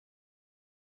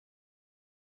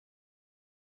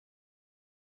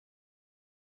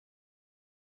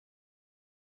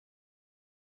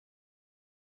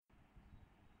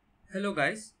Hello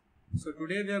guys, so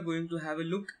today we are going to have a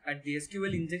look at the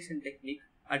SQL injection technique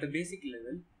at a basic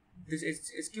level. This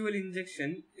SQL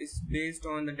injection is based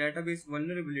on the database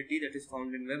vulnerability that is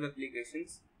found in web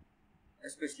applications,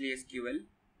 especially SQL.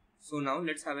 So now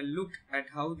let's have a look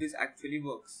at how this actually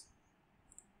works.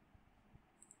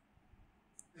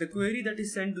 The query that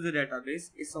is sent to the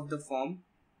database is of the form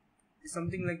is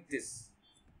something like this.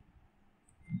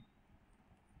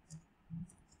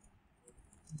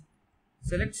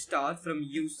 Select star from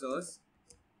users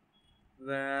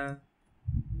where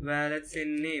let's say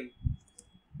name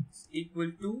is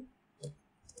equal to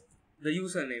the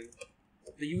username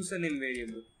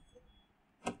variable,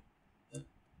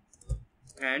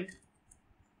 and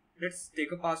let's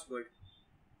take a password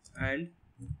and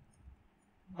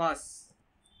pass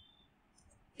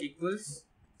equals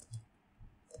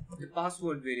the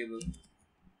password variable.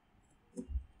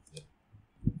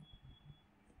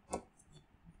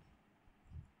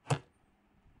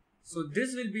 So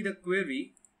this will be the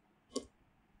query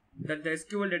that the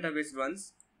SQL database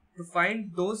runs to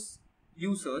find those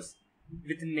users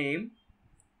with name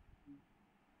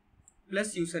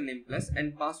plus username plus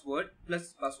and password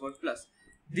plus password plus.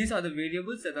 These are the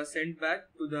variables that are sent back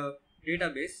to the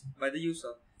database by the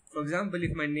user. For example,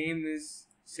 if my name is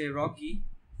say Rocky,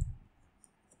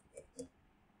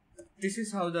 this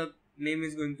is how the name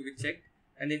is going to be checked,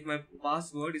 and if my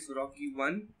password is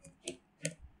Rocky1,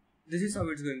 this is how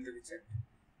it's going to be checked.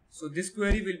 So this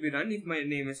query will be run if my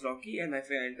name is Rocky and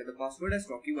if I enter the password as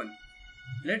Rocky1.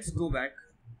 Let's go back.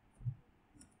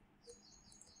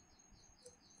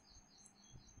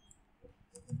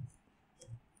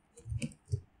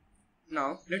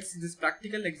 Now let's see this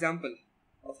practical example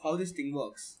of how this thing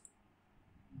works.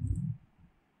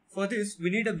 For this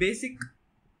we need a basic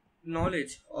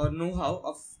knowledge or know-how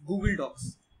of Google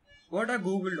Docs. What are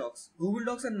Google Docs? Google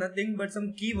Docs are nothing but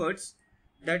some keywords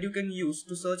that you can use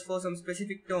to search for some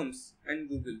specific terms in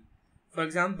Google. For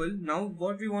example, now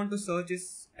what we want to search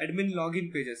is admin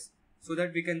login pages so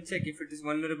that we can check if it is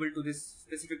vulnerable to this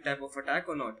specific type of attack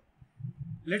or not.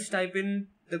 Let's type in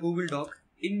the Google Doc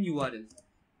in URL.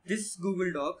 This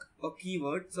Google Doc or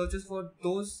keyword searches for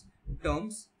those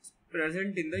terms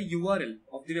present in the URL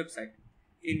of the website.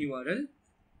 In URL,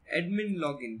 admin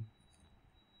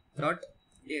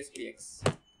login.aspx.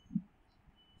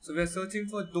 So we are searching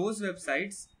for those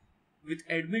websites with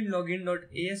admin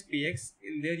login.aspx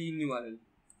in their URL.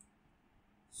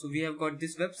 So we have got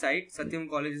this website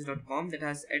satyamcolleges.com that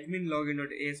has admin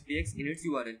login.aspx in its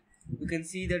URL. You can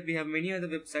see that we have many other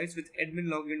websites with admin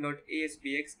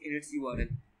login.aspx in its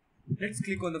URL. Let's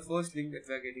click on the first link that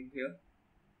we are getting here.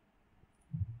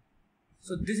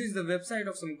 So this is the website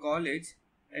of some college,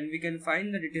 and we can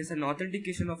find that it is an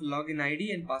authentication of login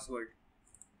ID and password.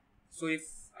 So if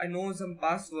I know some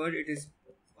password, it is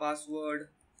password,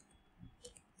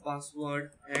 I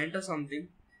enter something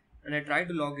and I try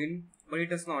to log in, but it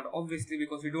does not, obviously,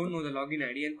 because we don't know the login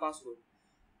ID and password.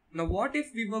 Now what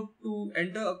if we were to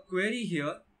enter a query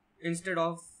here instead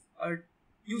of a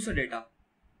user data?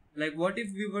 Like what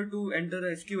if we were to enter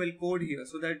a SQL code here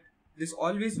so that this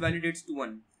always validates to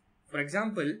 1. For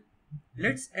example,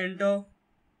 let's enter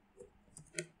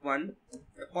 1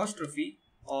 apostrophe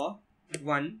or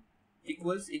 1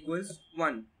 equals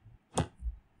 1.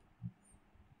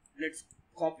 Let's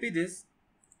copy this,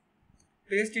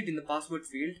 paste it in the password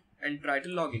field and try to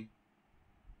log in.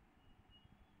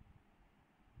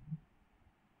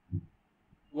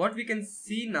 What we can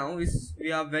see now is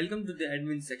we are welcome to the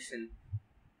admin section.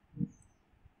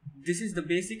 This is the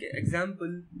basic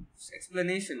example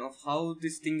explanation of how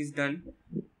this thing is done.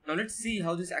 Now let's see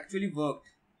how this actually worked.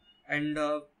 And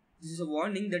this is a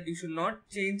warning that you should not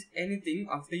change anything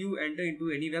after you enter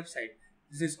into any website.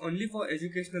 This is only for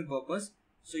educational purpose.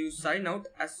 So you sign out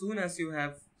as soon as you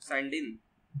have signed in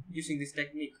using this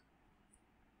technique.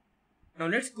 Now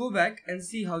let's go back and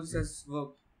see how this has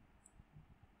worked.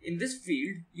 In this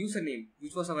field, username,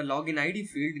 which was our login ID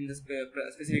field in the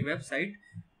specific website,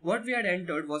 what we had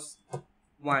entered was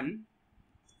 1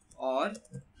 or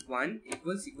 1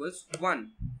 equals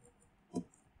 1.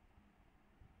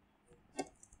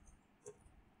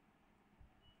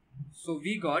 So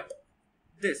we got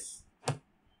this.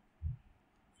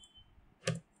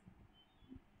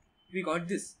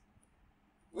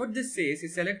 What this says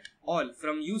is select all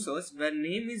from users where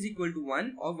name is equal to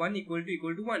 1 or 1 equal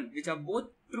to 1, which are both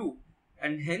true,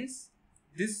 and hence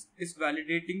this is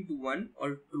validating to 1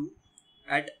 or true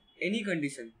at any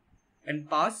condition. And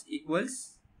pass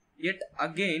equals, yet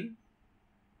again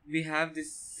we have the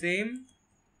same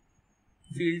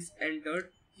fields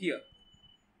entered here.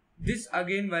 This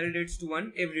again validates to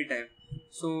 1 every time.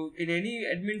 So in any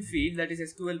admin field that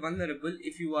is SQL vulnerable,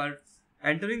 if you are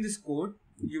entering this code,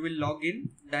 you will log in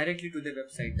directly to the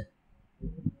website.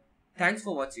 Thanks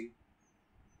for watching.